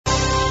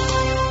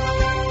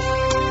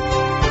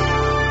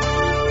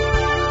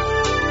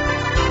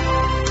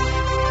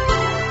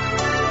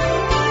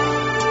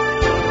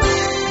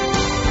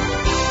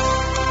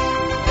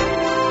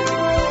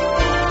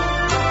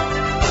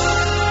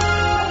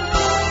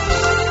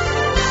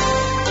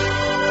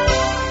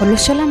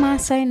Olosho la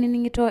Maasai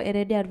nining'ito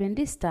eredi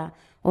Adventista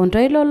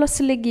ontoilo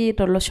losiligi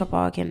tolosho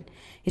pookin.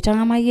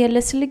 Itang'amayie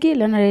ele siligi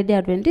lena redi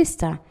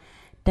Adventista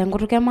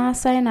tenkutuk e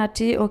Maasai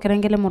natii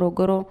orkerenket le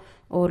Morogoro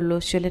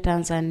olosho le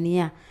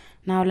Tanzania.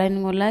 Na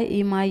olainining'oni lai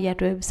imai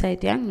atua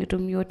website yang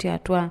nitum yoti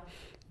atua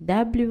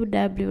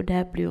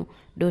www.awr.org.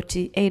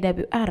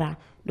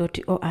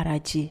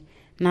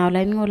 Na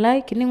olainining'oni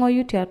lai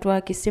kining'oyu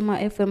tiatua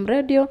Kisima FM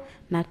radio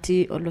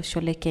natii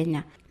olosho le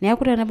Kenya.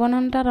 Neeku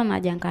tenepona ntata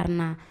naji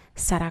enkarna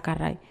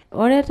Sarakarai.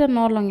 Orete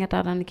nolong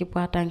etata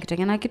nikipuata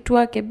nkitengena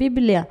kituak e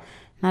Biblia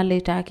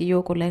naleitaaki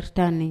yiok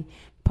olairritani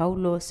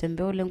Paulo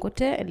Sembeo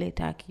lenkote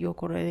eleitaaki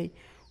yiok ororei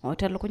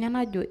otelukunya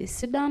najo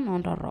Isidan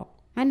ntorok.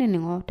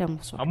 Anining'o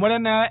temuso. Amore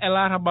na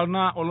elarabal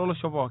na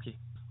ololosho pooki.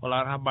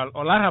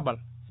 Olarabal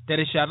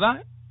terishata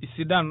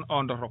Isidan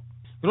ntorok.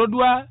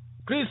 Irodua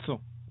Kristo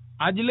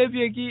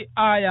ajilepieki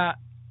aya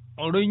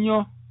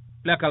odoinyo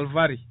le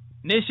Kalvari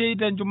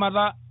nesheita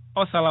enchumata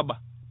osalaba.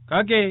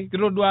 Kake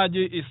kirodua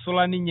ajo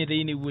isula ninye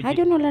teine wueji.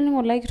 Ajo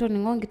nolaningo laikito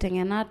ningo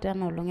nkitengenat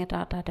enolong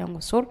etata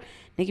tengosor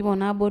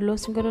nikibona abolo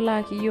singolo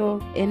laki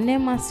yo ene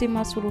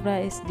masima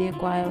surura SD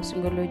kwa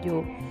singolo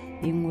jo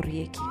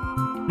ingurieki.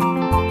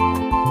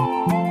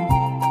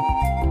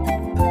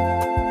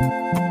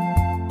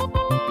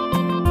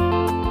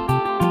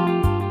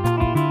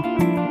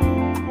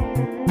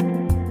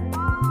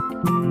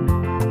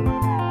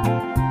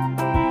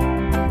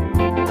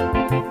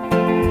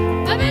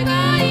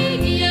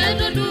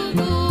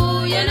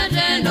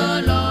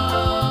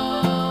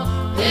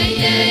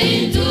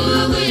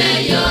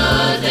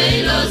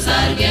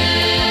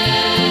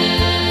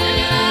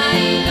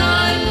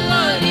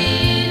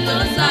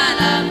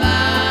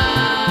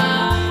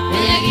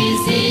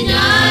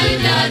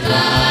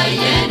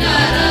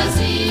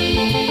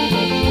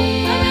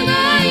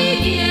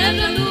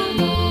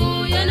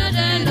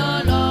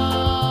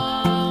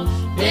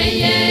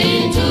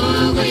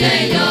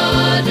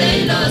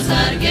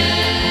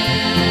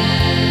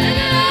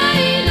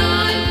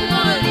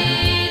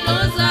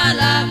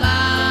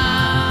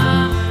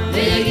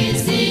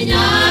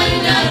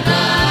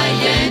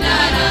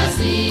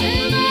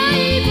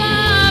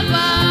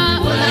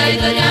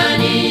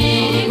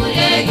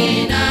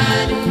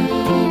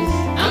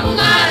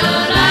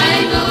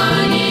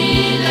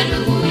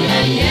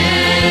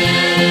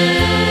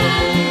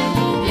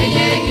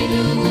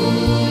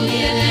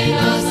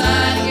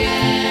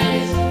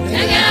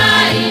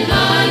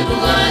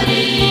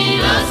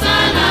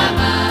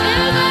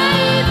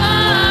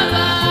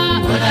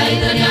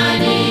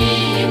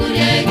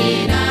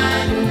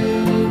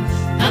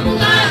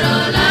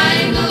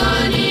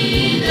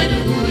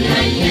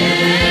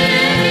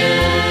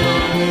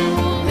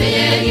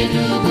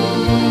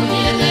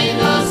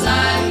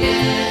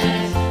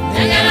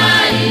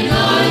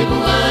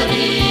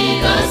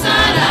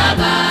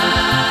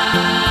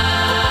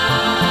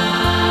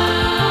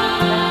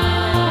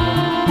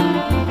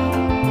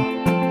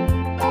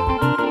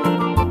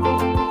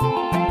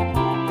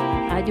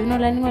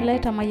 Olaningo lai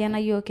tamayana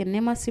yo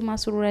kene masima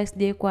surura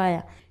SD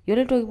kwaya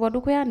yole toki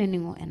podu kwa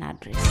ningo en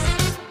address.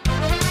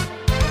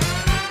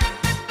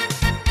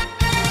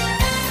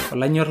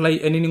 Olanyor lai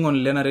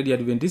eniningon lena redi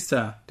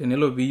Adventista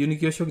tenelo biyu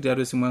nikioshoki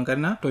tiatua simu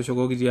enkarina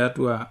toshokoki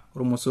tiatua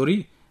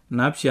ormosori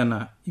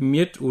napshana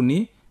imiet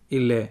uni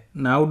ile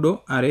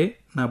naudo are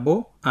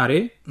nabo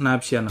are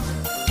napshana.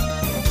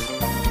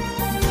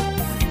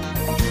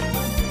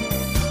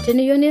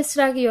 Teniyoni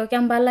esiraki yo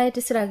kembala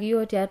etisiraki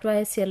yo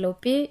tiatua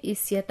SLOP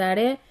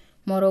isietare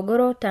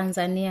Morogoro,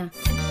 Tanzania.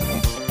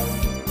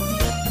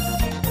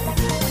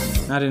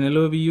 Na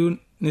tenelo biyu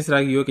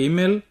nisiraki yo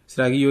email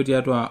siraki yo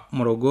tiatua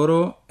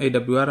Morogoro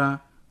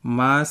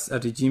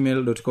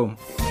awr@gmail.com.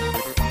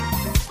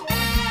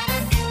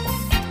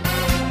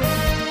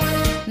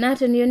 Na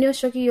teniyoni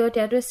oshoki yo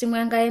tiatua simu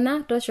enkaina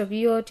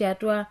toshoki yo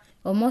tiatua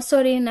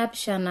omosori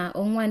napishana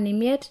ongwan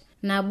imiet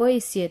nabo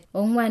isiet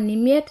ongwan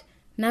imiet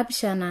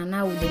napishana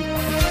naudo.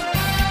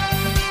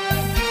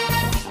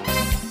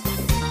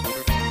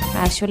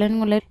 Asholen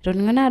ngole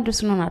toningana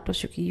adusino na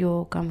toshoki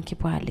yo kam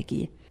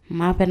kipaliki.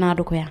 Mape na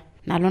adukoya.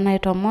 Nalona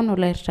itomon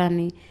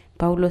olairtani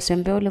Paulo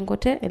Sembeo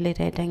lenkote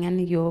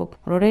eleitaitangani yo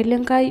rorei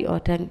lenkai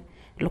oten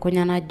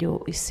lukunya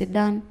najo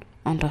Isidan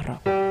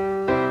ntorok.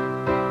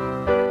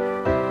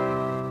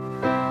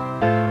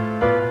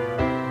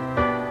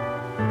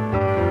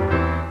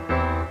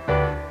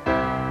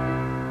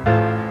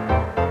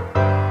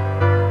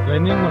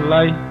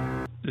 Lai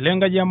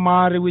lenga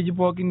jamare wiji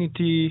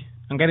pokiniti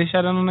angari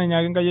shadana na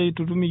nyagi ngaje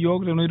itutumi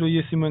yok reno iro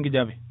yesimo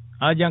ngijabe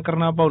ajan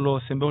karna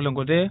Paulo Sembeo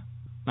lengote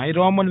na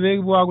iro amon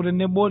wegi bo agure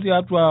ne boti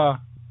atwa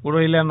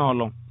uro ile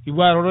nolong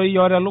iwa ro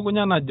yore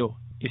lukunya najo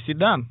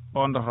Isidan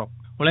ntorok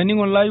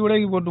olaningo lai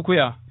uregi bodu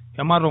kuya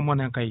yamaro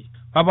monen kai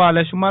papa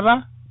ale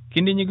shumara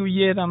kindi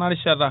nyigi yeta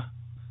narishada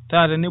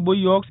tare ne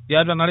boyok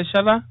yadwa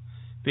narishada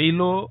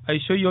peilo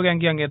aisho yoga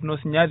ngianget no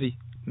sinyadi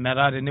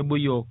merare ne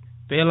boyok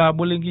pela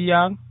bolingi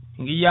yang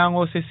ngi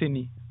yango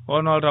seseni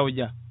ono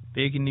rawja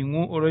peki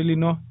ningu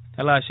oroilino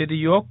tala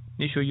shedi yok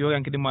nisho yoga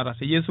ngidi mara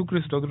se Yesu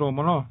Kristo kiro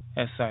mono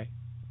esai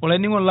ole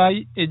ningo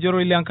lai e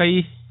joro ile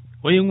ankai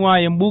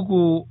oing'ua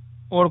embuku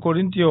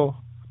orkorintio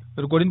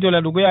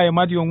le dukuya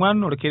emati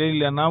 4 orkereri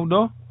le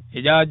 9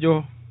 ejo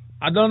ajo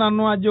adol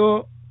nanu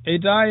ajo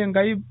eitaa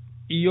Enkai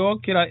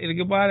iyiok kira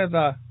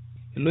irkipaareta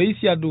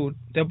loisiadu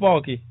te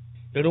pooki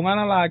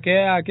iltung'anak laa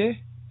keeya ake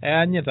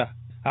eanyita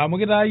amu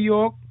kitaa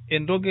iyiok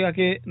entoki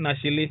ake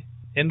nashili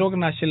entoki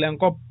nashil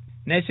enkop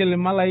neshil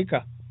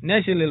irmalaika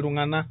neshil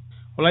iltung'anak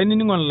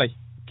olainining'oni lai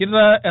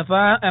kitaa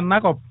etaa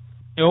enakop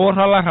eor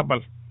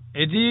olarrabal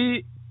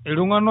etii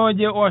iltung'anak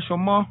oje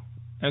oshomo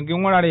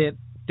enking'urare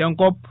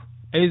tenkop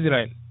e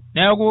Israel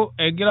neeku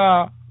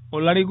egira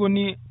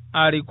olarikoni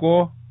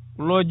arikoo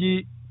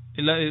kuloji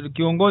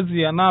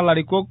kiongozi enaa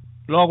larikok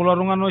loo kulo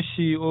tung'anak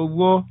oshi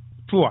opuo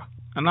tour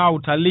enaa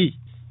utalii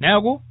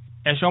neeku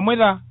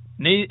eshomoita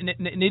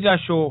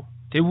neitasho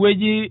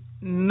tewueji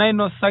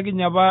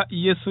nainosakinye apa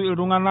Yesu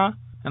iltung'anak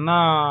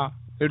enaa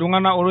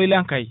iltung'anak oroi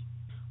lenkai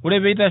ore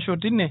peitasho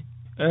tine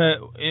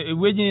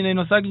ewueji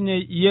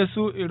nainosakinye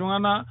Yesu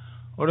iltung'anak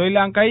oroi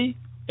lenkai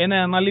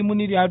enaa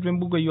enalimuni tiatua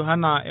embuku e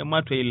Yohana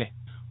ematua 6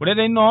 ore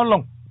teina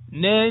olong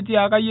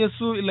netiaka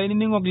Yesu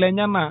ilainining'ok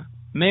lenyenak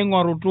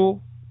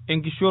meing'orutu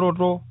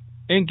enkishoroto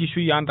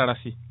enkishui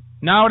antarasi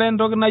naa ore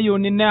entoki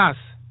nayieuni neas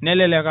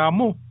nelelek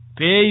amu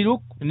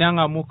peiruk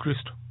neng'amu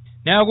Kristo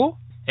neeku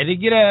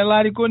etigira ele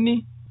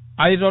arikoni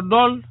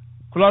aitodol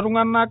kulo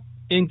tung'anak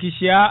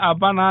enkishaa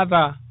apa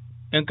naata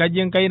enkaji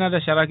Enkai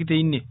nateshetaki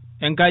teine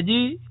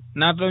enkaji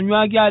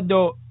natonyuaki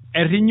ajo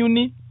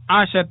errinyuni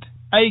ashet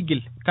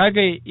aigil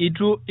kake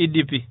itu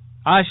idipi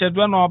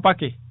ashetu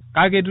enoopake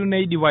kake itu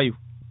neidipayu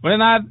ore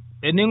naa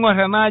ening'or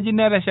enaaji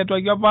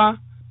neteshetuaki apa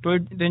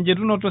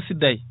tenchetunoto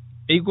sidai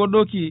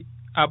eikodoki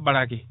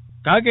abaraki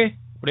kake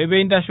ore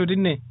peitasho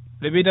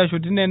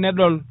tine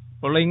nedol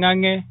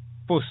oloing'ang'e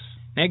pus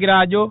negira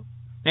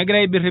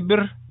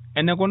aibirribir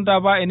enekunta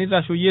apa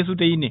enitasho Yesu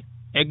teine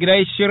egira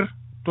aishir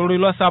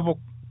toltoilo sapuk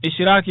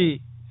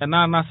ishiraki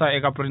ena anasa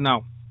e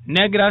Kapernao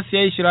negira sii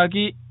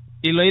aishiraki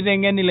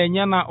iloiteng'eni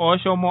lenyana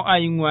oshomo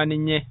aing'ua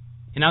ninye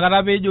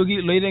inakata peejoki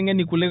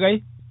iloiteng'eni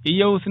kulikae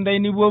iyieu sintai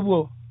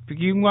nipuopuo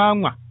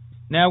piking'uang'ua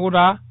neeku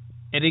taa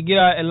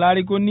etigira ele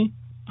arikoni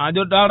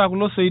ajo dalta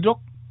kulo soitok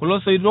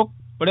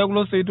ore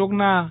kulo soitok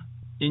naa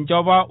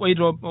inchopa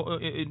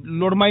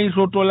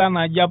lormairroto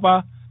lenaji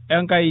apa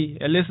Enkai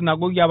ele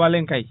sinagogi apa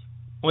lenkai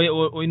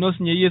oinos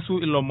nye Yesu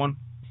ilomon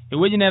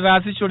ewueji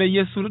netaasishore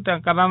Yesu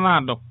tenkata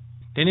naado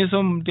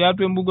tenisum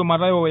tiatua embuku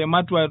Mathayo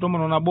ematua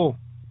 11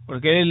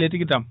 orkereri le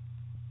 20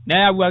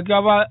 neyawuaki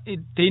apa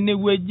teine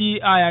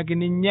wueji ayaki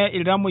ninye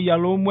iltamoyia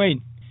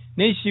loomuain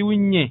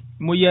neishiunye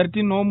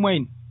imoyiaritin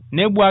oomuain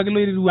nebuaki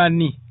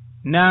loirirwani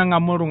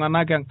neng'amu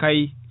iltung'anak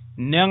Enkai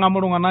neng'amu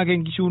iltung'anak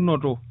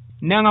enkishiunoto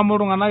neng'amu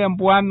iltung'anak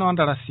empuan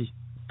ontarasi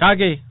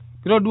kake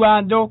kitodua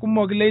ajo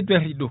kumok leitu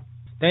errido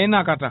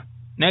teina kata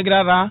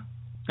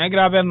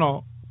negira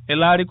peno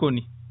ele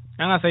arikoni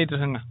eng'asa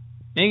aitirring'a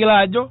neigila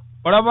ajo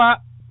ore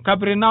apa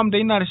Kapernam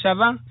teina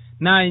rishata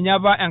naa inye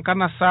apa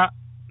enkanasa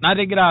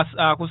natigira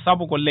aaku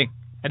sapuk oleng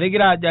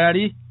etigira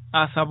ajarari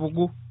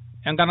asapuku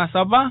enkanasa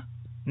apa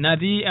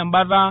natii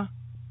embata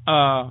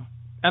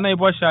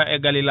enaiposha e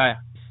Galilaya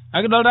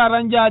akidol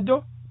taata nje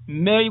ajo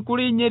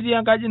meikuri inye etii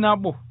enkaji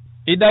nabo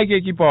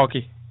idakieki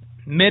pooki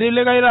metii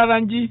likae taata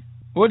nji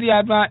otii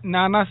atua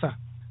ina anasa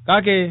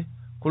kake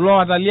kulo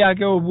watalii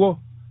ake opuo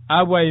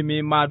apuo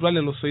aimima atua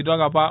lelo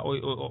soitok apa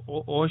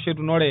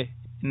ooshetunore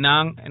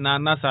ina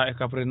anasa e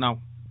Kapernao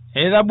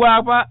eitabua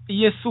apa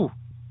Yesu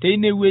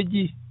teine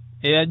wueji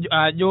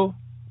ajo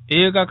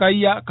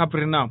kakayia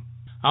Kapernao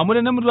amu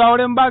tenemutu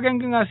ore mbaka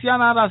enking'asia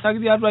nataasaki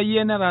tiatua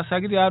yie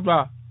netaasaki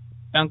tiatua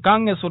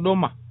enkang' e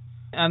Sodoma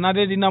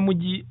enatetii ina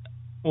muji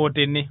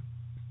otene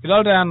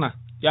kidolta ena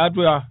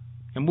tiatua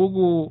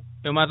embuku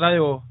e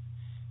Mathayo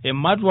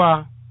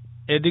ematua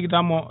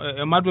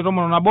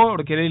 11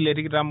 orkereri le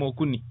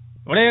 23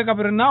 ore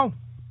Kapernao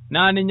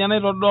naa ninye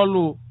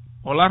naitodolu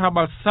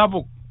olarrabal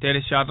sapuk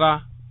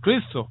terishata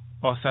Kristo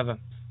o Satan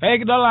kake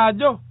kidol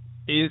ajo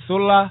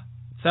isula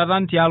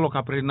Satan tialo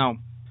Kapernao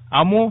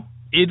amu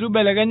itu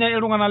belekenya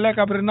iltung'anak le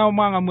Kapernao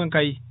maang'amu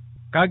Enkai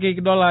kake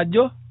kidol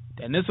ajo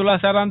tenisula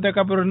Satan te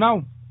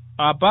Kapernao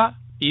apa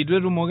itu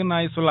etumoki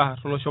naa isula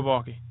tolosho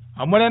pooki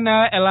amu ore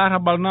naa ele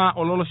arrabal naa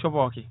ololosho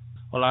pooki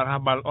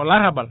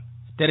olarrabal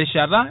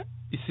terishata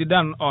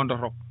isidan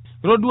ontorok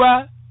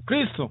itodua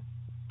Kristo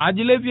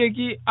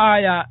ajilepieki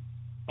aya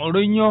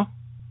oldonyo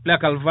le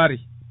Kalvari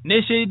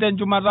neshei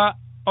tenchumata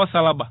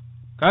osalaba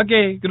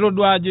kake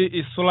kitodua ajo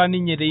isula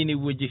ninye teine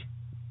wueji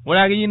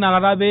ore ake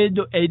inakata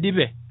peejo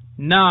eidipe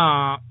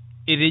naa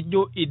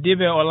etejo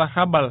idipe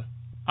olarrabal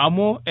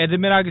amu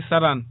etimiraki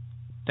Satan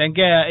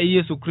tenkeeya e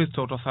Yesu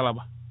Kristo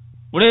tosalaba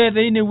ore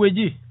teine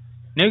wueji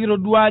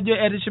nekitodua ajo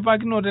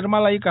etishipakinote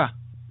irmalaika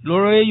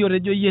lororei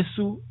otejo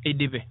Yesu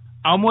eidipe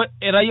amu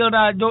etayiolo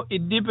ajo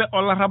idipe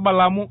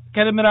olarrabal amu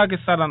ketimiraki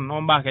Satan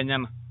ombaa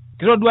kenyana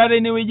kitodua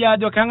teine wueji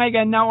ajo keng'ae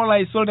kenya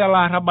olaisul tele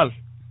arrabal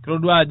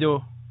kitodua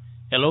ajo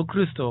elo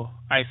Kristo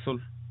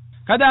aisul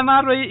kaja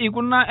naatoi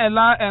ikuna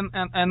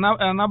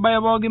ena baye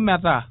pooki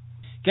metaa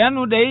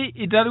kenu dei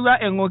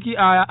iterua eng'oki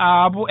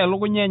aapu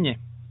elukunya enye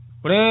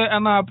ore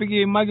ana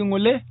piki magi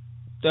ngole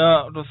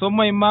to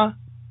somo ima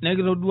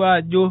nekitodua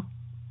ajo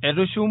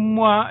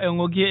etushumua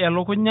engoki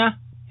elukunya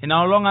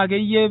ina olong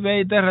akeyie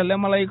pee iterre le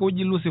malaika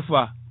oji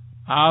Lucifer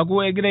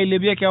aaku egira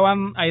ailepie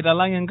kewan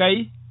aitalang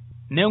Enkai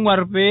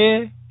neng'uar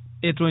pee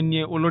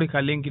etonie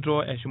olorika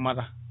lenkito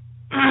eshumata.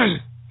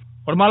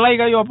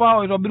 Ormalaikai apa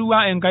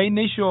oitobirua Enkai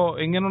neisho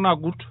eng'eno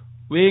nagut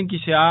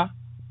wenkishaa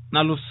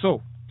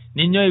nalusoo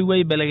ninye oewuo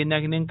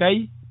aibelekenyakini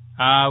Enkai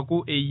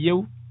aaku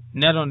eyieu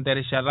neton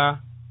terishata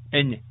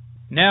enye.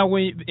 Neeku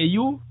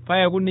eyieu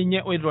paeku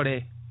ninye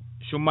oitore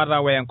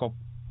shumata wenkop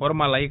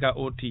ormalaika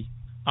otii.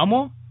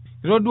 Amu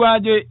itodua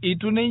ajo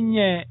itu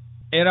ninye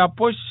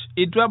eraposh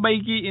itu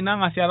abaiki ina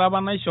ng'asiata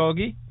apa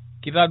naishooki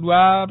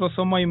kitadua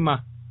tosomo ima.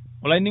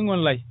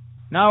 Olainining'oni lai.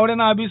 Naa ore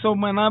naa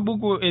piisom ena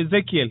buku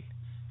Ezekiel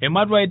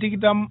ematua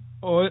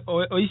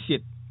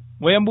 28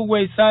 wembuku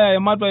Isaya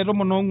ematua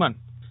 14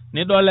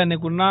 nidol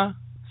enikuna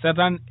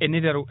Satan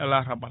eniteru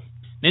elarrabal.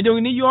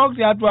 Nejokini yiok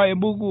tiatua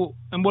embuku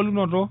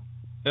embolunoto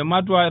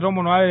ematua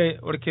 12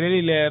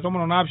 orkereri le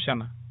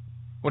 17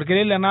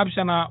 orkereri le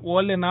 7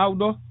 wole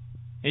 9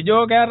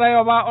 ejo keetai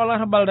apa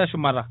olarrabal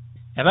teshumata.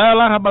 Eetai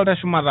olarrabal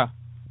teshumata.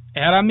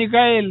 Era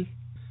Mikael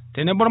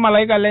tenebo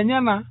irmalaika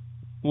lenyana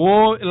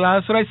wo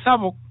ilaasurai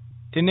sapuk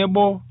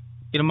tenebo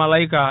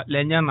irmalaika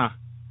lenyana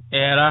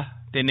era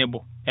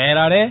tenebo.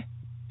 Erare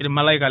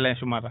irmalaika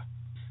leshumata.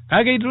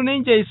 Kake itu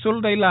ninche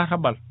isul ilo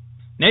arrabal.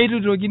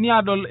 Neitutokini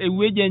adol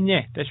ewueji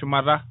enye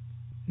teshumata.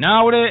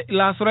 Naa ore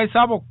ilaasurai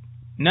sapuk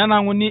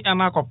nenang'uni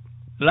enakop.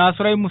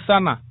 Ilaasurai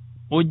musana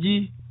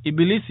oji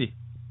Ibilisi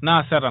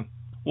naa Satan.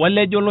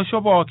 Walejo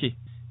olosho pooki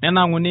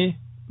nenang'uni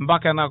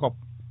mpaka enakop.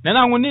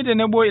 Nenang'uni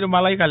tenebo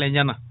irmalaika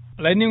lenyana.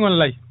 Olainining'oni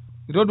lai.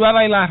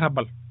 Itodua ilo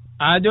arrabal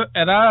ajo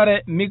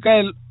etaare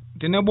Mikael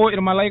tenebo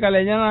irmalaika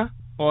lenyana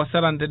o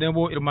Satan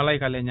tenebo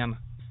irmalaika lenyana.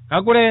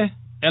 Kakure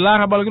ele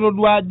arrabal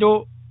kitodua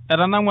ajo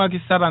etanang'uaki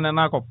Satan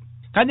enakop.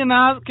 Kaji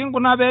naa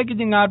kinkuna pee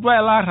kijing atua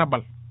ele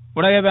arrabal.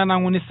 Ore ake pee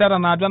enang'uni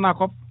Satan atua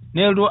enakop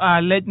neeltu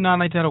aalej naa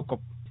naiteru kop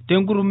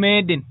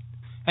tenkurumeedin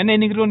ene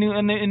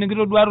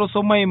enikitodua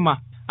tosomo ima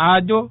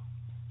ajo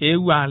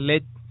eewuo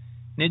alej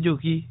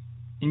nejoki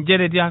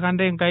inchere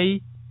tiakante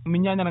Enkai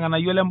minyanya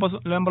irng'anayio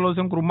lempolos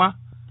enkurma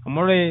amu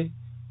ore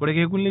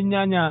orkekun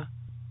linyanya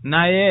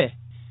naye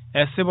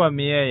esipa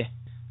miyeye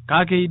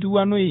kake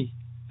itiwanoi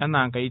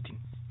enaa nkaitin.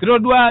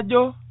 Kitodua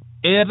ajo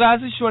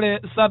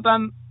etaasishore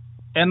Satan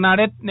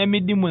enaret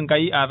nemidimu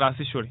Enkai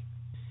ataasishore.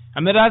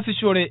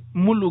 Ametaasishore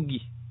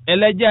mulugi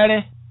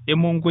elejare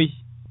emongoi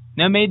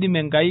nemeidim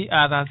Enkai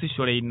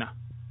ataasishore ina.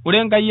 Ore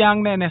Enkai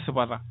ang' naa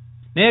enesipata.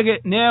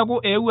 Neeku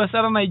eewuo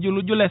Satan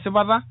aijulujul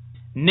esipata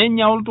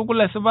nenyau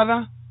iltukul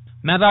esipata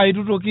metaa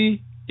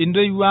itutoki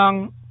intoiwuo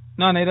ang'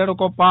 naa naiteru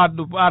kop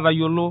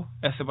aatayiolo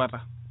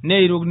esipata.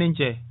 Neiruk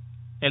ninche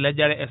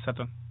elejare e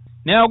Satan.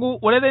 Neeku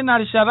ore teina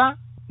rishata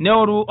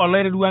neoru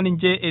olaiterua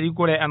ninche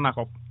erikore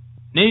enakop.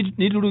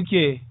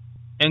 Neiturukie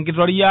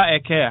enkitoria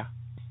ekea,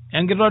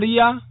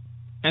 enkitoria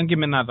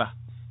enkiminata.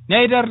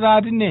 Neiter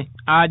taa tine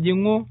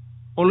aajing'u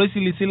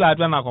oloisilisila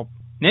atua enakop.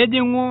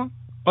 Nejing'u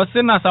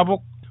osina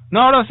sapuk.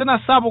 Naa ore osina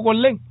sapuk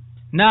oleng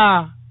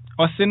naa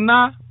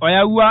osina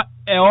oyawua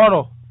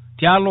eoro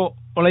tialo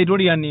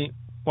olaitoriani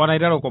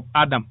onaiteru kop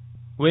Adam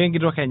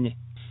wenkitok enye.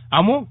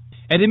 Amu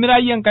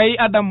etimirayie Enkai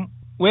Adam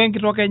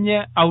wenkitok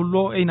enye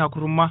aulo eina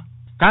kurma.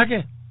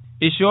 Kake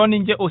ishoo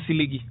ninche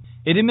osiligi.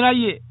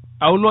 Etimirayie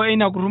aulo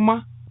eina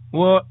kurma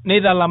wo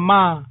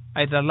neitalamaa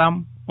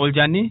aitalam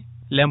olchani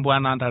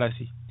lembwana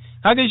antarasi.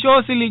 Kake ishoo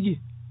osiligi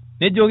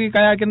nejoki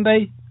kayaki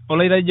ntai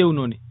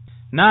olaitajeunoni.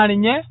 Naa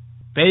ninye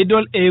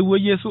peidol eewuo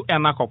Yesu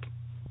enakop.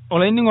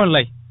 Olainining'oni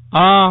lai.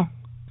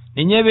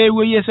 Ninye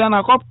peewuo Yesu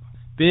enakop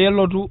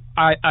peelotu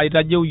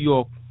aitajeu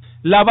yiok.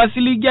 Lapa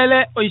siligi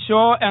ele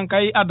oishoo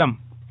Enkai Adam.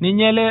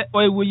 Ninye ele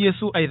oewuo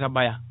Yesu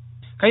aitabaya.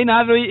 Kai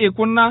naatoi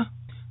ikuna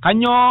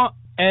kanyoo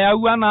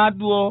eyawua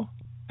naaduo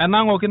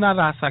enang'oki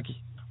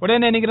nataasaki. Ore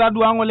ene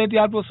nikitadua ng'ole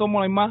tiatua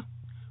somo ima.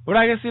 Ore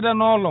ake sii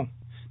tenoolong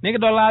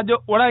nikidol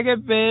ajo ore ake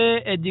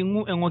pee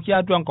ejing'u eng'oki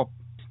atua enkop.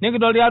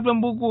 Nikidol tiatua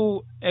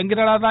embuku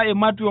enkiterata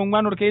ematua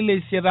 4 orkei le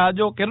 8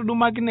 ajo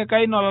ketudumakine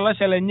Kain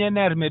olalashe lenye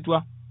neer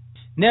metua.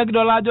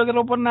 Nikidol ajo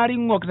ketoponari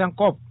ng'ok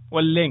tenkop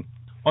oleng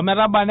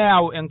ometaba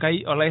neyau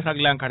Enkai olairrag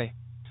lenkare.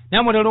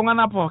 Nemut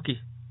iltung'anak pooki.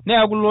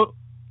 Neeku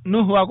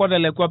Nuhu ake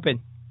otelekua openy.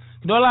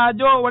 Kidol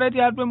ajo ore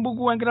tiatua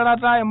embuku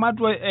enkiterata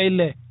ematua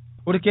 6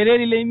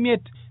 orkereri le 5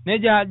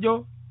 nejo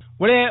ajo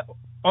ore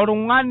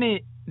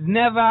oltung'ani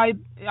netaa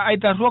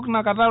aitarruok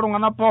nakata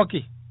iltung'anak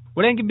pooki.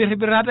 Ore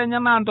enkibirribirat enye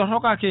naa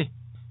ntorok ake.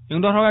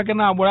 Ntorok ake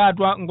naabore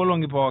atua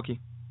nkolong'i pooki.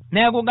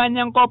 Neeku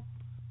ganya enkop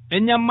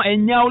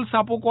enyaul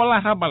sapuk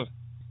olarrabal.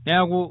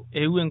 Neeku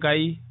eewuo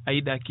Enkai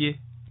aidakie.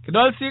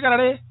 Kidol sii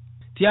karare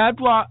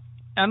tiatua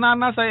ena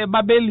anasa e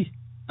Babeli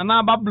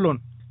enaa Babylon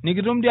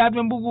nikitum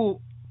tiatua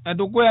embuku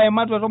edukuya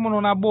ematua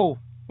 11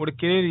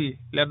 orkereri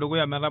le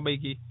dukuya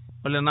metabaiki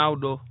ole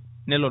 9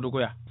 nelo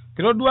dukuya.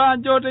 Kitodua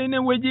ajo teine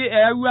wueji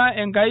eyawua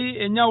Enkai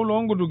enyaul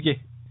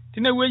oonkutukie.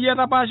 Tine wueji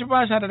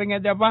etapaashipasha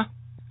tereng'ejapa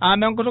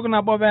enkutuk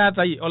nabo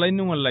peetai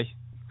olainining'oni lai.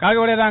 kake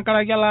ore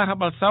tenkaraki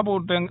olarrabal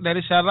sapuk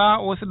terishata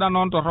oosidan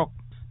ontorrok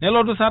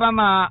nelotu Satan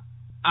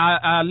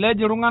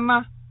alej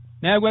iltung'anak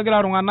neeku egira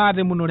iltung'anak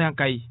aatemunore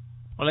Enkai.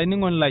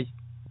 Olainining'oni lai,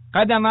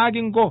 kaja naa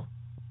kinko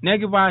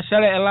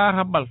nekipaashare ele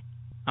arrabal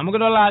amu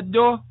kidol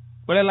ajo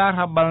ore ele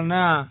arrabal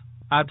naa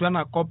atua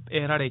ena kop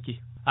eerareki,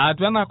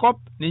 atua ena kop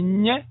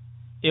ninye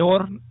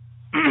eorr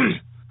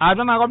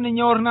atua ena kop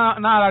ninye eorr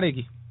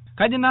naarareki.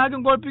 Kaji naa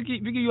kinko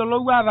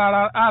pikiyiolou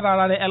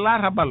ataarare ele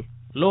arrabal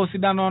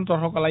loosidan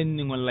ontorrok.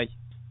 Olainining'oni lai,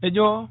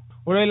 ejo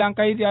ore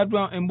Enkai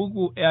tiatua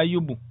embuku e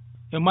Ayubu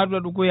ematua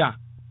edukuya,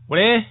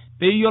 ore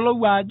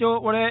peeyiolou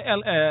ajo ore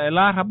ele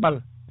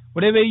arrabal,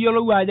 ore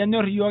peeyiolou ajo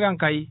enyorr iyiok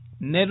Enkai,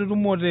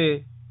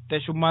 netutumote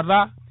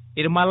teshumata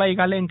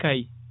irmalaika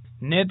lenkai,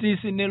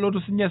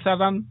 nelotu sinye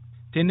Satan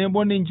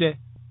tenebo ninche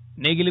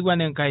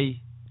neikilikuan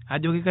Enkai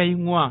ajoki kai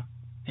ing'ua,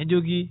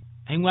 nejoki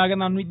aing'ua ake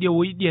nanu idie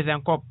woidie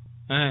tenkop.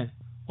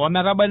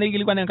 Ometaba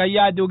neikilikuan Enkai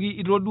ajoki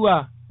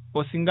itodua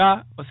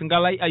osinga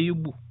lai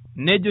Ayubu,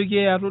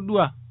 nejoki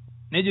atodua,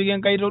 nejoki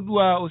Enkai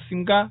itodua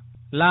osinga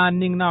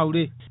laaning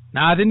naure.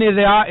 Naa tine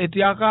taa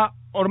etiaka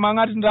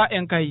ormang'atinda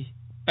Enkai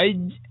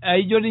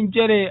aijo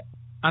nchere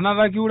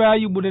anatakiure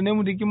Ayubu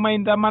tenemutiki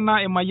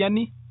maintamana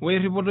emayiani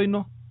werripoto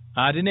ino.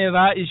 Tine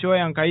taa ishoo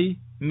Enkai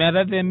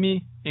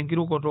metetemi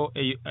enkirukoto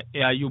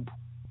e Ayubu.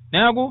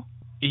 Neeku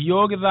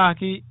iyiok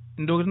itaaki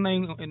intokitin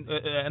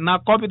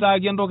enakop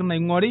itaaki entoki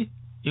naing'ori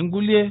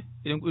inkulie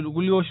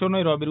oshon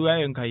oitobirua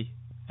Enkai.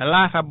 Ele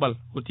arrabal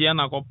otii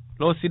enakop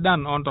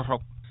loosidan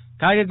ontorrok.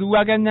 Kake kipuo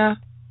akenya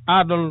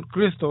aadol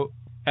Kristo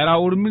era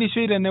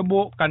ormirishoi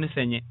tenebo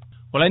kanisa enye.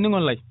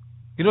 Olainining'oni lai,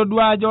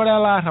 kitodua ajo ore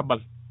ele arrabal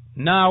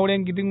naa ore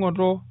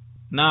enkiting'oto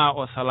naa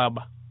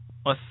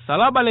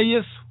osalaba le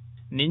Yesu,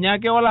 ninye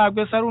ake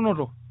olaakwa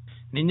esarunoto,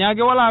 ninye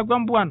ake olaakwa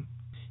mpuan.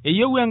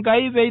 Eyieu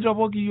Enkai pee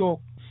itopoki iyiok,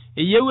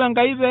 eyieu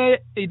Enkai pee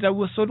itau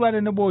osotua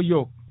tenebo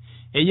iyiok,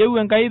 eyieu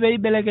Enkai pee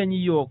ibelekeny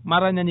iyiok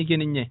matanyanyukie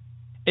ninye.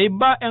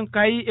 Eiba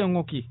Enkai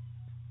eng'oki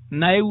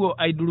naewuo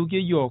aidurukie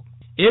iyiok,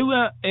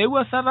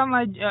 eewuo Satan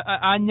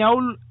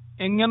anyaul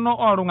eng'eno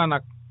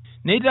ooltung'anak,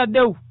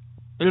 neitadeu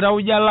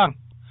iltauja lang,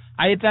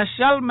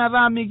 aitashal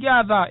metaa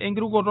mikiata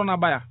enkirukoto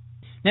nabaya,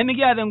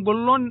 nemikiata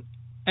engolon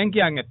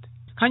enkiyang'et.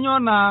 Kanyoo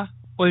naa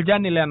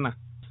olchani lena?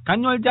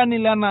 Kanyoo olchani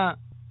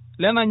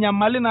lena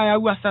nyamali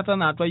nayawua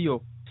Satan atua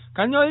iyiok?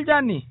 Kanyoo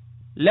olchani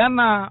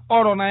lena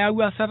oro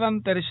nayawua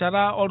Satan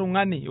terishata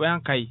oltung'ani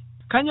wenkai?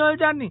 Kanyoo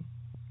olchani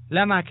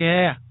lena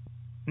keeya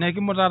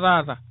nekimuta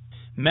taata?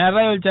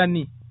 Meetai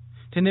olchani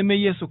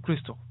teneme Yesu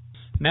Kristo.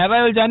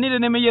 Meetai olchani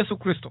teneme Yesu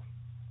Kristo.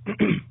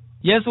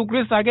 Yesu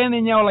Kristo ake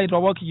ninye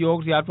olaitopok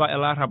iyiok tiatua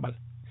ele arrabal.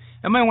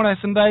 Emaing'ura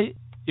sintai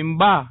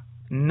imbaa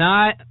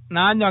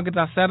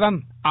naanyokita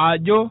Satan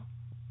ajo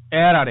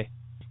eerare.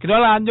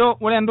 Kidol ajo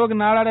ore entoki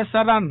naarare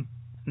Satan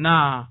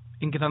naa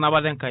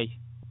inkitanapat Enkai.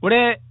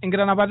 Ore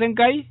inkitanapat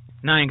Enkai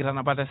naa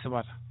inkitanapat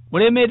esipata.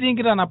 Ore metii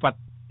inkitanapat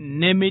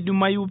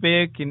nemeidimayu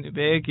pee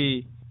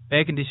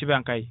kintiship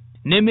Enkai.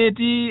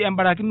 Nemetii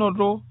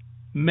embarakinoto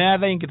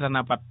meetai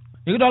inkitanapat.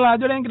 Nikidol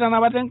ajo ore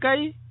inkitanapat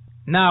Enkai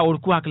naa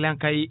orkuak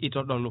lenkai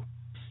itodolu.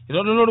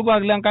 Itodolu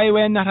orkuak lenkai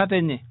wenyorrata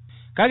enye.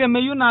 Kake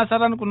meyieu naa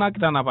Satan kuna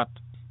kitanapat.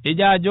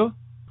 Ejo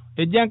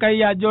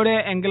Enkai ajo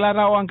ore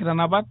engilata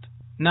oonkitanapat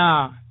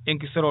naa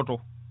enkiseroto.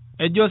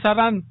 Ejo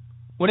Satan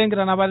ore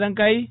inkitanapat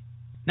Enkai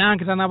naa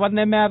inkitanapat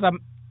nemeeta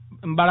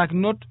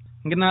imbarakinot,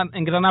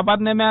 inkitanapat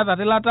nemeeta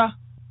tilata.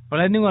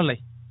 Olainining'oni lai,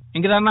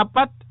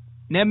 inkitanapat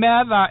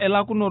nemeeta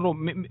elakunoto,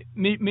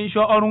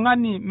 misho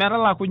oltung'ani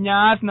metalakunye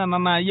aas nena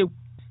naayieu.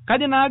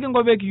 Kaji naa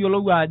kinko pee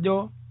kiyiolou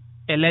ajo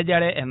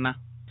elejare ena?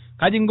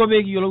 Kaji kinko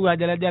pee kiyiolou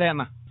ajo elejare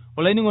ena?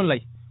 Olainining'oni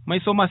lai,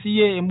 maisoma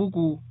siyie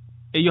embuku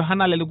e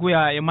Yohana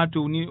lelekuya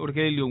ematua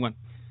 3:4.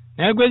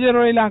 Neeku ejo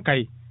erorei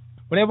Enkai,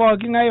 ore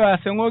pooking'ae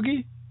oas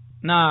eng'oki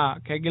naa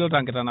kegilita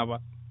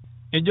inkitanapat.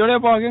 Ejo ore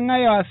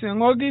pooking'ae oas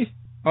eng'oki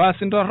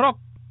oas intorrok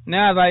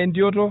neeta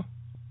entioto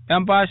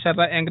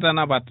empaashata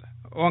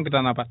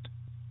onkitanapat.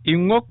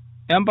 Ing'ok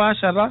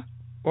empaashata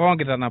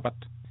onkitanapat.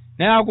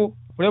 Neeku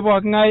ore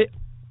pooking'ae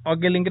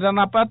ogil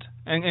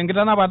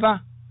enkitanapata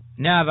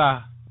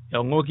neeta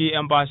eng'oki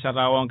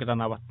empaashata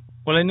onkitanapat.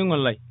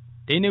 Olainining'oni lai,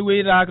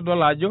 teinewueji taa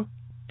kidol ajo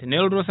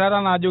tenelotu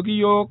Satan ajoki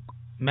iyiok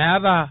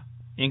meeta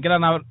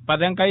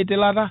inkitanapat Enkai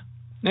tilata,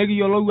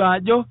 nekiyiolou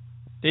ajo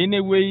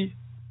teinewueji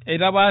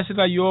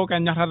eitapaashita iyiok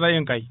enyorrata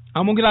Enkai.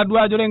 Amu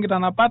kitadua ajo ore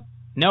inkitanapat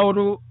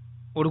neutu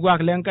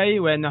orkuak lenkai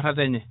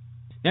wenyorrata enye.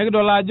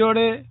 Nekidol ajo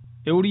ore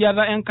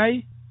euriata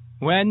Enkai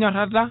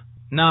wenyorrata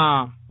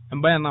naa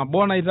embaye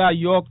nabo naitaa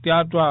iyiok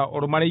tiatua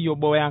ormarei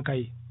obo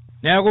wenkai.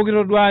 Neeku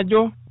kitodua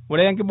ajo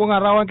ore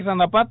enkibung'ata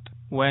onkitanapat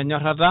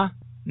wenyorrata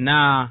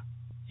naa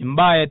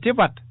imbaa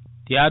etipat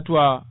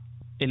tiatua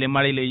ele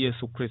marei le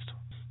Yesu Kristo.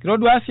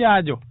 Kitodua sii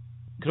ajo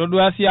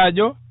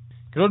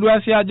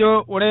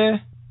ore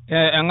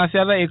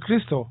eng'asiata e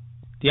Kristo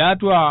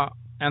tiatua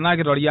ena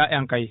kitoria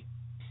Enkai.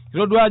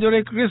 Kitodua ajo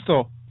ore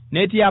Kristo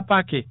netii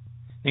apake,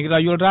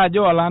 nikitayiolito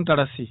ajo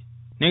olantarasi,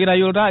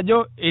 nikitayiolito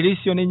ajo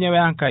erisio ninye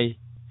wenkai,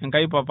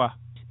 Enkai Papa.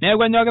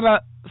 Neeku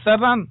enyokita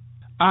Satan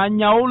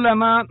anyaula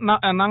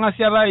na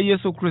ngasiara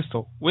Yesu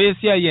Kristo we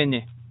sia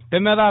yenye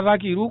pemera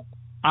kiruk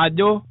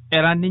ajo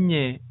era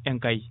ninye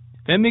Enkai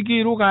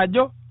pemikiruk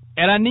ajo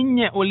era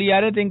ninye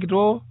oliare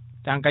tenkito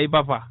tankai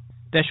papa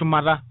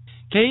teshumata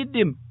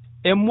keidim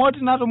emoti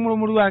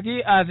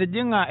natumurumuruaki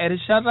atijinga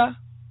erishata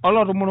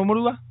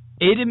olotumurumurua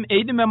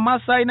eidim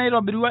emasai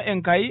naitobirua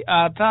Enkai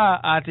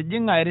ata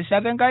atijinga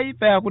erishata Enkai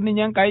peaku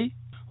ninye Enkai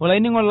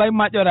olainingo lai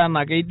majora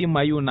na keidim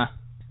ayuna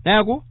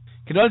neeku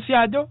kidol si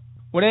ajo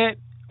ore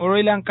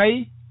ile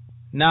Enkai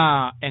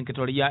na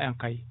enkitoria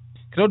Enkai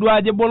kitodua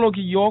ajo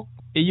boloki yok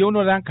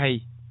eyeunoto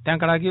Enkai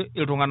tenkaraki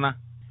iltung'ana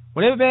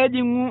ore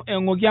peejingu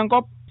engoki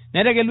enkop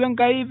netegelu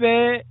Enkai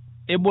pe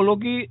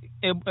eboloki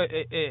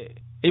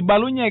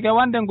ibalunye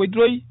kewan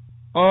tenkoitoi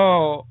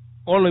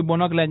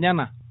oloibonok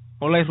lenyana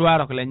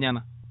oloirruarok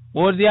lenyana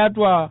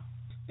tiatua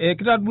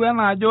kitadua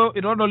na ajo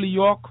itodoli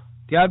yok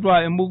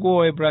tiatua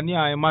embuku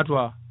Ebrania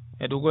ematua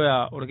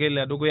edukuya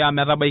orkele edukuya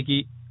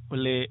metabaiki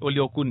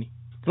oliokuni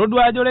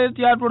kitodua ajo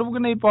tiatua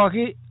orbuku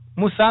pooki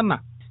musana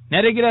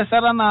netegira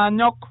Satana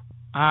anyok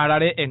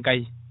aarare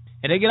Enkai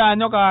etegira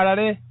anyok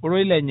aarare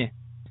oroi lenye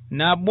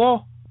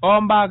nabo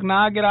ombak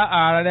naagira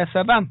aarare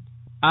Satan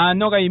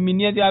anyok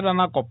aiminie tiatua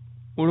nakop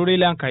oroi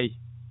lenkai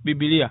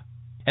Biblia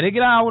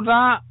etegira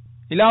autaa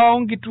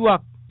ilawa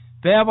kituak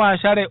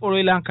peepaashare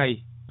oroi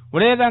lenkai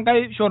ore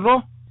tenkai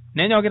shoto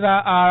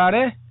nenyokita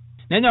aarare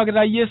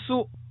nenyokita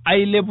Yesu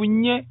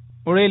ailepunye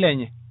oroi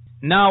lenye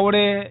na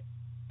ore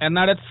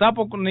enaret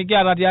sapuk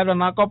nikiata tiatua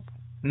nakop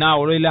na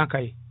oroi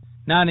lenkai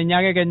na ninye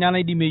ake Kenya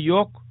naidimie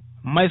yok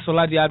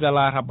maisula tiatua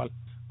larabal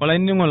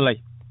olainingo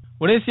lai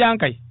ore si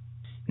Enkai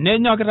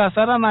nenyokita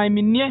Satana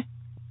aiminie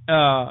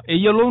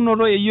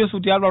eyiolounoto Yesu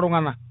tiatua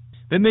iltung'ana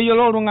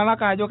pemeyiolou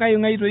iltung'ana ajo kai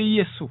ngaitoi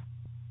Yesu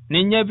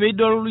ninye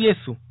peidol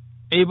Yesu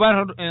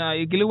eipar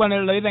ikilikuan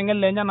iloiteng'en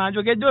lenye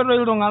ajo kejo toi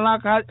iltung'ana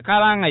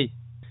karangai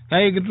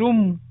kai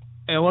kitum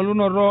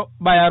ewolunoto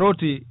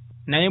bayaroti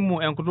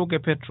naimu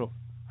enkutuk Petro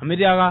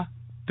amitiaka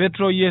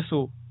Petro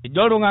Yesu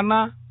ejo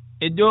iltung'ana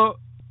ejo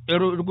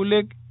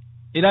irkulie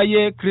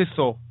iraye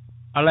Kristo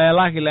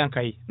alaelaki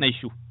lenkai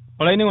naishu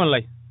olainingo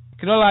lai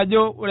kidol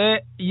ajo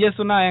ore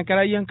Yesu na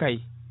enkerai Enkai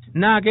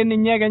na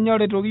keninye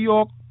kenyoretoki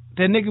yok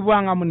tenikipuo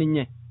angamu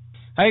ninye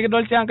kake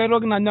kidol si enkai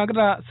toki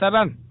nanyokita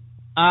Satan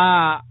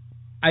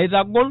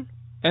aitagol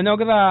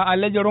enyokita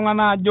alejo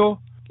iltung'ana ajo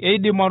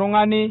eidim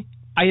oltung'ani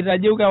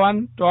aitajeu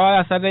kewan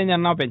toasat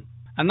enyenak openy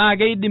anaa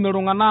keidim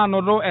iltung'ana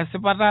anoto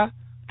esipata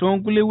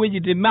toonkulie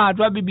wuejitin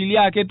maatua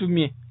Biblia ake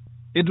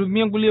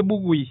etumie nkulie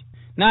bukui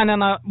na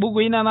nena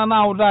bukui nena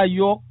nautaa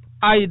yok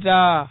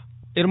aitaa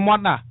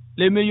irmoda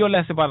lemeyiolo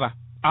esipata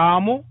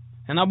amu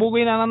nena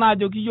bukui nena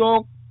naajoki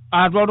yok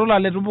atua tula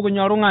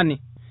letupukunye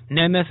oltung'ani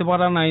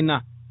nemesipata na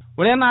ina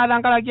ore naa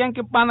tenkaraki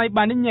enkiba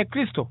naiba ninye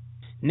Kristo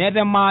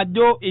netema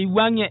ajo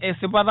eiwang'ie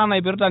esipata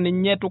naipirta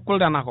ninye tukul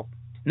tenakop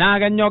naa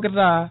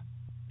kenyokita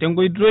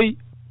tenkoitoi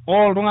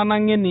oltung'ana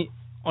ng'eni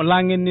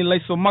olang'eni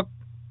laisumak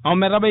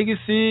ometabaiki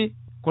si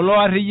kulo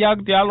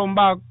arriyiak tialo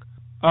mbak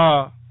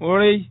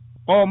orei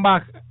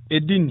mbak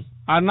edini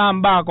anaa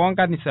mbak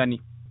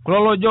onkanisani kulo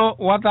lojo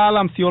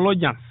wataalam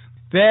theologians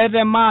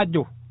peetema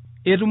ajo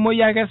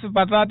etumoyi ake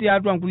esipata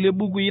tiatua nkulie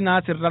bukui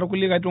naasirita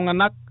irkulie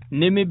tung'anak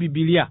neme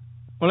Biblia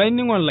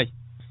olainingo lai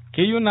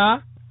keyieu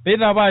naa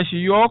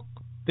peitapaashi yok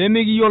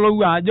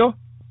pemikiyiolou ajo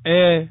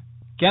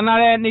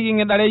kenare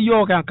niking'idare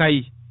yok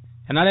Enkai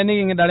enare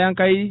niking'idare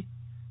Enkai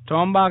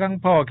tombakang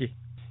pooki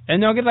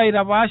enyokita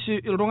aitapaashi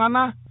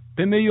iltung'ana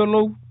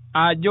pemeyiolou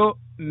ajo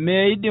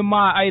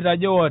meidima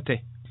aitajeu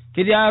ote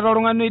ketii ake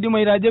oltung'ani oidim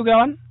aitajeu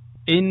kewan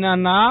ina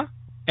naa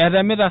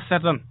etemita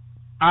Satan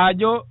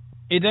ajo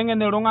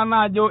iteng'en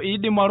iltung'ana ajo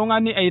idim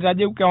oltung'ani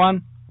aitajeu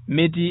kewan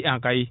metii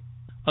Enkai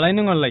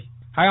olainingo lai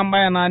kake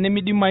mbae naa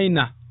nemidimai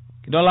ina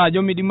kidol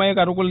ajo midimai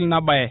katukul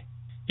ina baye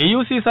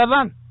eyieu si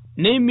Satan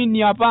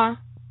neiminie apa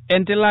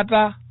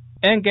entilata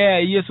enkeeya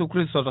Yesu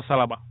Kristo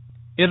tosalaba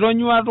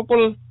etonyua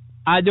tukul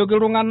ajo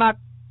iltung'anak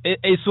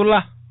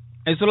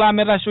eisula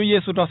metasho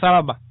Yesu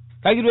tosalaba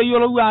kake itu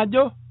eyiolou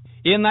ajo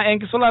ina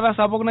enkisulata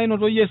sapuk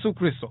nainoto Yesu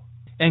Kristo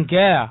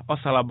enkeeya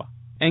osalaba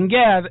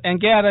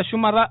enkeeya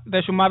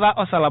teshumata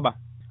osalaba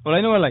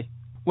olainingo lai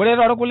ore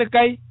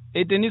torkulikai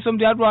tenisom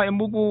tiatua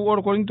embuku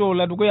orkorinto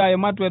ledukuya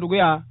ematua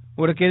edukuya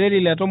orkereri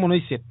le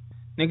 18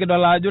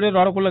 nikidol ajo ore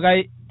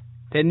torkulikai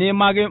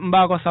teniimaki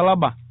mbaa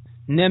osalaba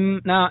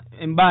na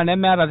mbaa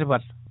nemeeta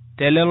tipat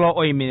telelo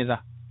oiminita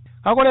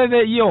kake ore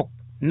te yiok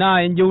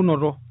naa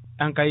enjeunoto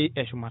Enkai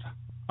eshumata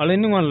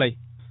olainingo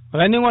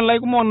lai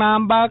kumok naa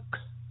mbak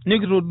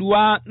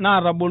nikitodua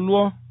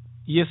naataboluo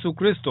Yesu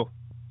Kristo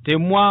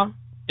temua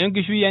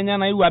enkishui enye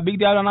naiyua abik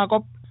tiatua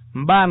nakop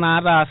mbaa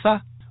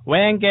naataasa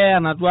wenkeeya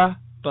natua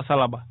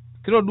tosalaba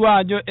kitodua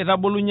ajo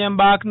etabolunye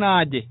mbak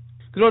naaje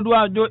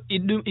kitodua ajo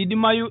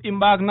idimayu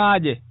imbak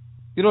naaje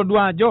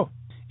kitodua ajo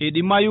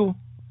idimayu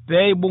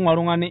peibung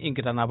oltung'ani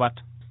inkitanapat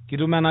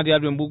kitum ena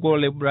tiatua embuku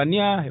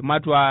Ebrania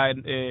ematua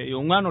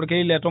 4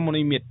 orkeli le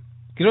 15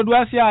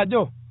 kitodua si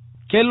ajo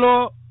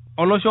kelo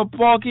olosho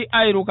pooki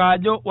airuka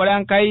ajo ore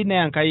Enkai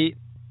naa Enkai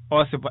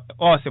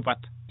osipat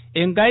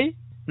Enkai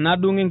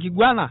nadung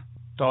enkiguana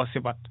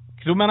toosipat.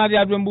 Kitumena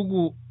tiatua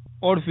embuku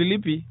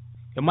orfilipi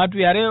ematu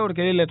yare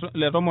orkeli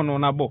le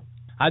tomon nabo.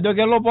 Ajo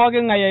kelo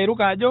pooki ng'ae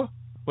airuka ajo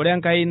ore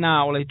Enkai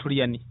naa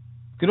olaituriani.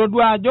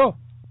 Kitodua ajo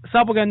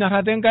sapuk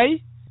enyorrata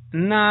Enkai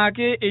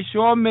naake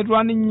ishoo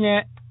metua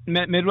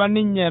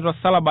ninye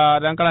tosalaba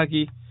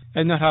tenkaraki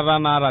enyorrata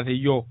naata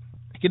teyiok.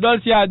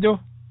 Kidol sii ajo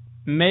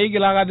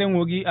meigil aikata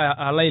eng'oki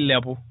alo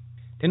ailepu.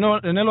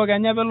 Tenelo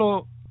kenya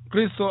pelo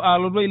Kristo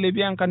alotu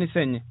ailepie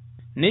enkanisa enye,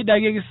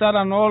 neidakieki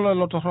Satan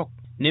olelo torrok,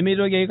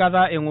 nemeitoki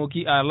aikata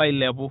eng'oki alo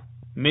ailepu.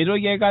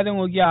 Meitoki aikata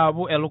eng'oki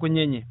aapu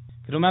elukunya enye.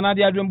 Kitumena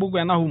tiatua embuku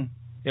enahum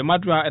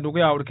ematua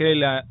edukuya orkeli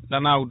le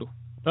 9.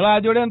 Tolo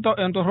ajo ore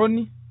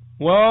entorroni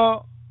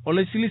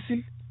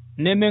oloisilisil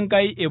neme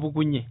Enkai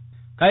epukunye.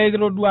 Kake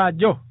kitodua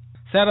ajo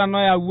Satan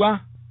oyawua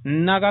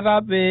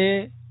nakata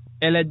pee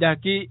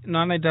elejaki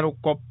naiteru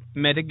kop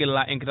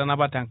metigila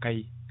enkitanapata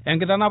Enkai.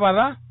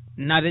 Enkitanapata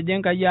natejo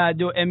Enkai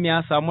ajo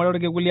emiasa amu ore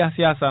orkekun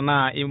liasiasa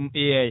naa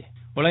iyeye.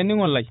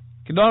 Olainining'oni lai,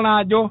 kidol naa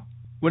ajo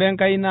ore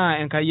Enkai naa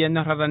Enkai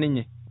enyorrata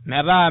ninye.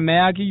 Metaa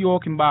meyaki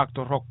yiok imbaak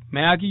torrok,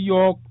 meyaki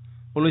yiok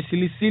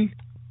oloisilisil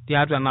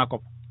tiatua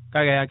enakop,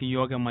 kake eyaki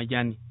yiok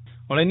emayiani.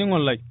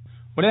 Olainining'oni lai,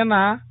 ore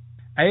naa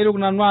airuk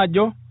nanu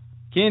ajo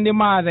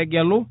kiindim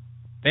aategelu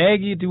pee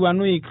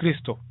kitiwanui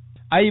Kristo,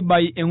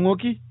 aibai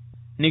eng'oki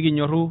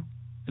nikinyorru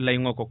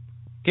ilaing'okok.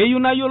 Keyieu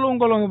nayiolou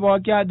nkolong'i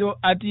pooki ajo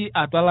atii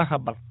atua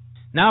larrabal.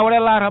 Naa ore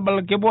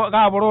larrabal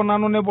kaaporoo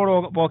nanu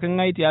neporoo pooki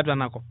ng'ae tiatua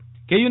enakop.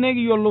 Keyieu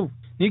nekiyiolou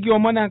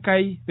nikiomon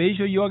Enkai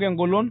peisho yiok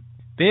engolon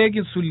pee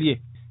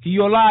kisulie.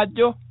 Kiyiolo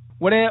ajo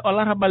ore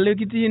olarrabal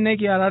likitii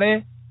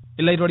nekiarare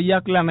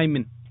ilaitoriak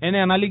lenaimin.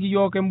 Enaa enaliki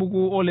yiok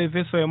embuku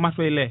olefeso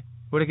ematua 6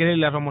 orkeli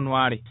le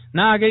 12.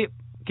 Naa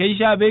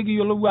keishaa pee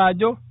kiyiolou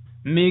ajo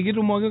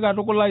mikitumoki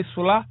katukul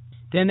aisula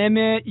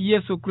teneme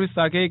Yesu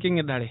Kristo ake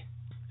king'idare.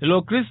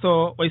 Ilo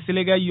Kristo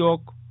oisiliga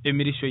yiok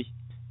emirishoi.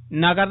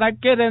 Nakata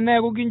ake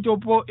teneeku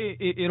kinchopo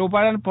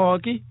iruparen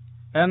pooki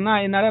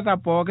enaa inareta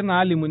pooki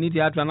naalimuni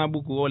tiatua ena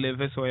buku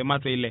olefeso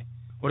ematua 6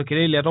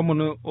 orkeli le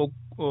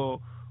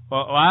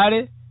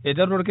 12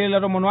 eiteru orkeli le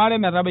 12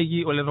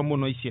 metabaiki ole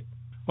 18.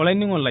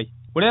 Olainining'oni lai,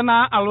 ore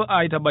naa alo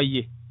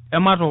aitabayie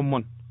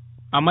ematomon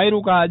ama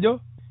iruka ajo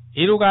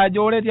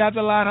ore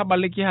tiatua larrabal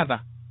likiata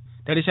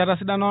terishata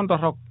sidan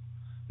ontorrok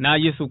naa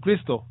Yesu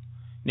Kristo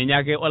ninye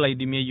ake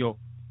olaidimie yiok.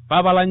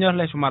 Papa lanyorr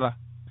le shumata,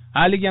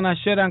 aliki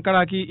enashe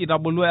tenkaraki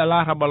itabulua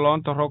elarrabal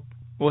ontorrok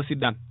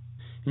osidan.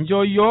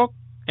 Nchoo yiok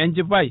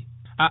enchipai,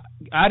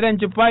 ate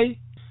enchipai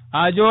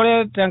ajo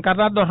ore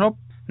tenkata dorrop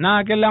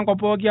naa kelo enkop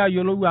pooki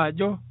ayiolou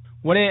ajo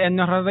ore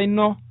enyorrata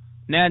ino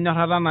naa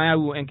enyorrata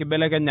nayau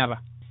enkibelekenyata.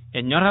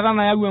 Enyorrata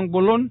nayau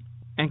engolon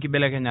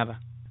enkibelekenyata.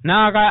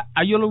 Naa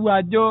ayiolou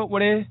ajo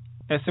ore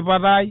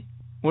esipata ai,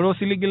 ore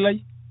osiligi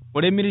lai,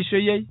 ore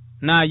emirishoi ai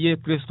naa ye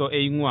Kristo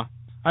eing'ua.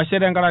 Ashe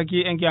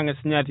tenkaraki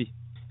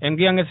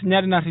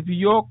enkiang'esinyati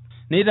narripi yiok,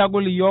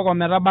 neitagol yiok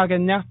ometaba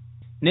Kenya,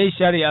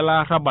 neishari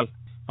elarrabal,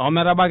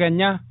 ometaba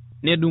Kenya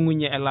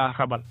nedung'unye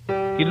elarrabal.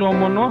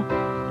 Kitoomono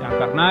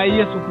tenkarna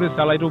Yesu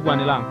Kristo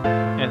olaitubwani lang'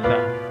 esa.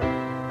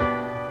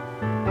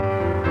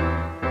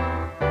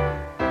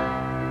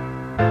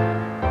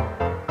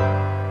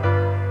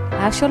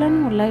 Ashe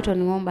olainining'oni lai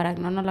toning'o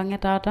mbarakinot nolong'e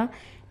taata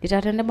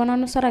litatendebo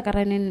nanu Sara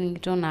Karai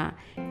nening'ito naa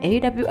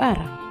AWR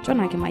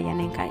chona kimayian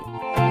Enkai.